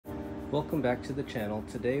Welcome back to the channel.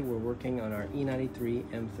 Today we're working on our E93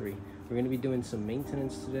 M3. We're going to be doing some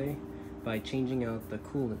maintenance today by changing out the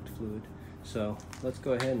coolant fluid. So let's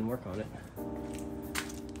go ahead and work on it.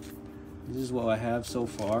 This is what I have so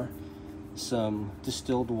far. Some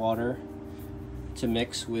distilled water to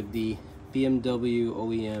mix with the BMW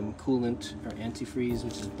OEM coolant or antifreeze,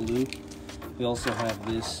 which is blue. We also have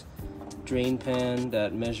this drain pan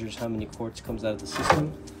that measures how many quarts comes out of the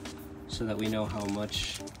system so that we know how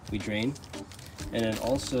much we drain. And then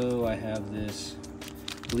also I have this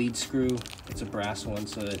bleed screw. It's a brass one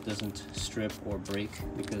so it doesn't strip or break,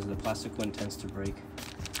 because the plastic one tends to break.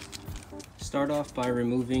 Start off by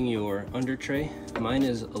removing your under tray. Mine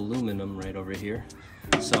is aluminum right over here,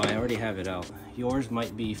 so I already have it out. Yours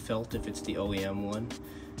might be felt if it's the OEM one,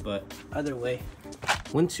 but either way,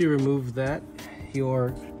 once you remove that,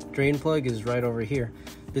 your drain plug is right over here.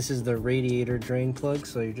 This is the radiator drain plug,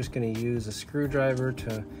 so you're just going to use a screwdriver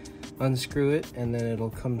to unscrew it, and then it'll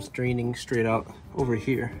come draining straight out over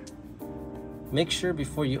here. Make sure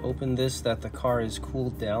before you open this that the car is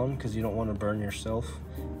cooled down, because you don't want to burn yourself.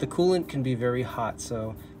 The coolant can be very hot,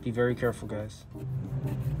 so be very careful, guys.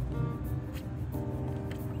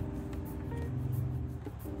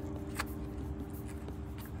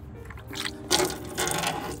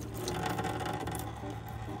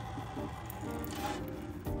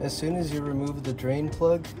 As soon as you remove the drain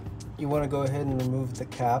plug, you want to go ahead and remove the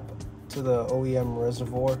cap to the OEM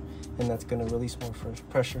reservoir, and that's going to release more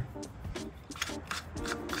pressure.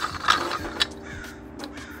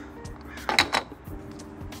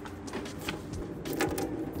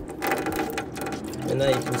 And now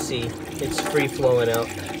you can see it's free flowing out.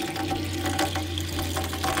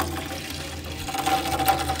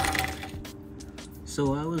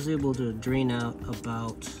 So I was able to drain out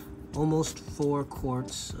about almost 4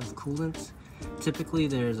 quarts of coolant. Typically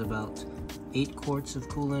there's about 8 quarts of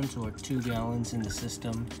coolant or 2 gallons in the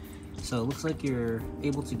system. So it looks like you're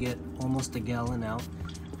able to get almost a gallon out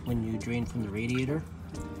when you drain from the radiator.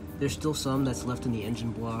 There's still some that's left in the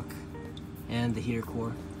engine block and the heater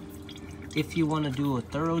core. If you want to do a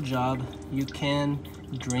thorough job, you can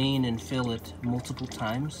drain and fill it multiple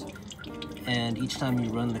times. And each time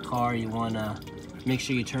you run the car, you want to make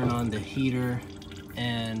sure you turn on the heater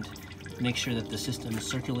and make sure that the system is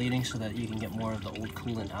circulating so that you can get more of the old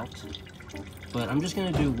coolant out. But I'm just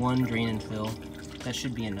going to do one drain and fill. That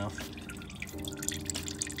should be enough.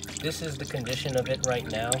 This is the condition of it right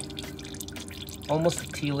now. Almost a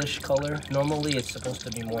tealish color. Normally it's supposed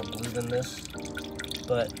to be more blue than this,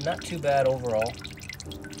 but not too bad overall.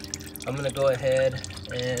 I'm going to go ahead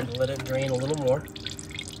and let it drain a little more,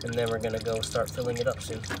 and then we're going to go start filling it up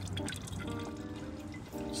soon.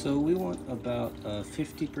 So we want about a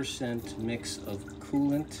 50% mix of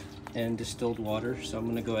coolant and distilled water. So I'm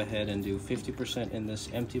going to go ahead and do 50% in this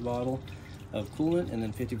empty bottle of coolant and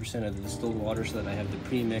then 50% of the distilled water, so that I have the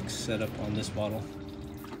pre-mix set up on this bottle.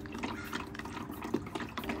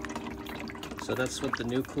 So that's what the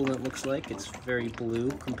new coolant looks like. It's very blue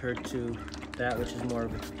compared to that, which is more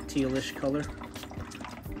of a tealish color.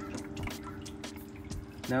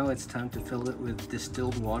 Now it's time to fill it with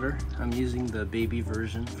distilled water. I'm using the baby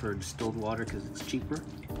version for distilled water because it's cheaper.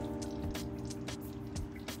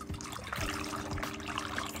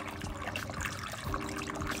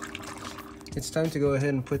 It's time to go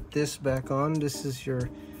ahead and put this back on. This is your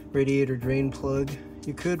radiator drain plug.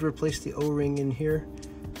 You could replace the O-ring in here.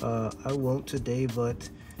 I won't today, but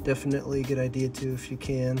definitely a good idea to if you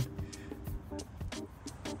can.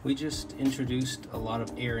 We just introduced a lot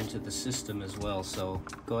of air into the system as well, so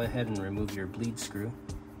go ahead and remove your bleed screw.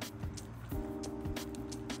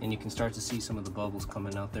 And you can start to see some of the bubbles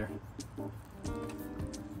coming out there.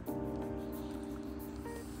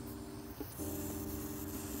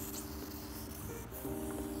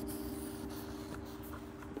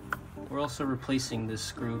 We're also replacing this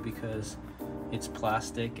screw because it's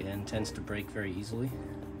plastic and tends to break very easily.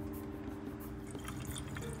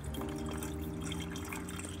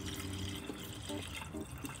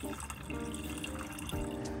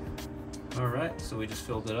 Alright, so we just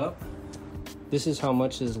filled it up. This is how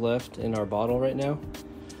much is left in our bottle right now.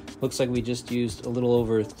 Looks like we just used a little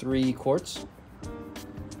over 3 quarts.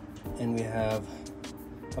 And we have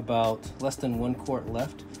about less than 1 quart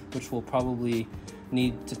left, which we'll probably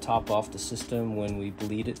need to top off the system when we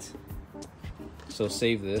bleed it. So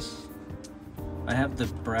save this. I have the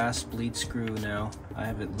brass bleed screw now. I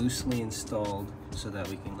have it loosely installed so that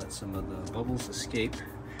we can let some of the bubbles escape.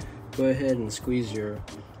 Go ahead and squeeze your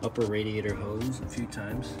upper radiator hose a few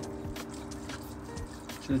times.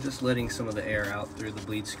 So just letting some of the air out through the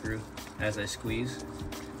bleed screw as I squeeze.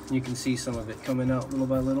 You can see some of it coming out little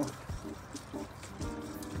by little.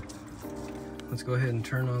 let's go ahead and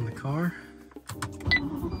turn on the car.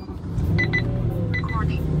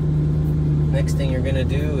 Recording. Next thing you're gonna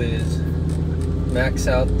do is max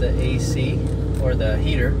out the AC or the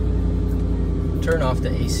heater, turn off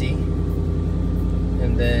the AC,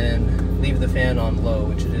 and then leave the fan on low,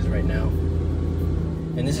 which it is right now.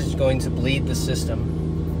 And this is going to bleed the system.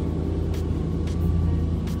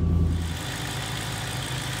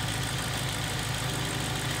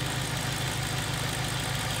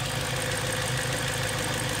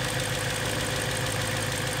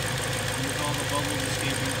 With all the bubbles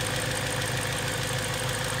escaping.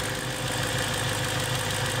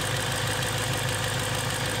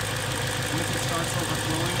 Once it starts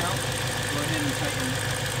overflowing out, go ahead and tighten.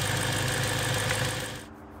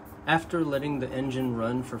 After letting the engine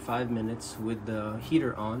run for 5 minutes with the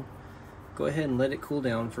heater on, go ahead and let it cool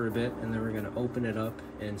down for a bit, and then we're going to open it up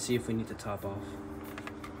and see if we need to top off.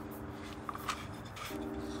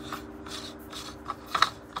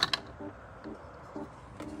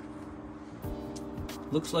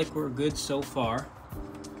 Looks like we're good so far.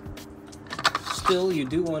 Still, you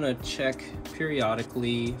do want to check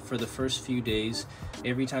periodically for the first few days.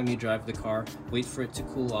 Every time you drive the car, wait for it to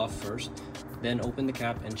cool off first, then open the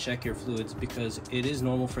cap and check your fluids, because it is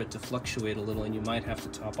normal for it to fluctuate a little and you might have to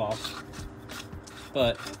top off.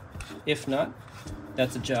 But if not,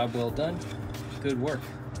 that's a job well done. Good work.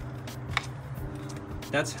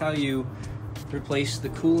 That's how you replace the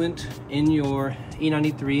coolant in your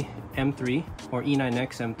E93 M3 or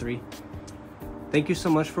E9X M3. Thank you so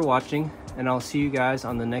much for watching, and I'll see you guys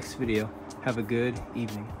on the next video. Have a good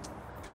evening.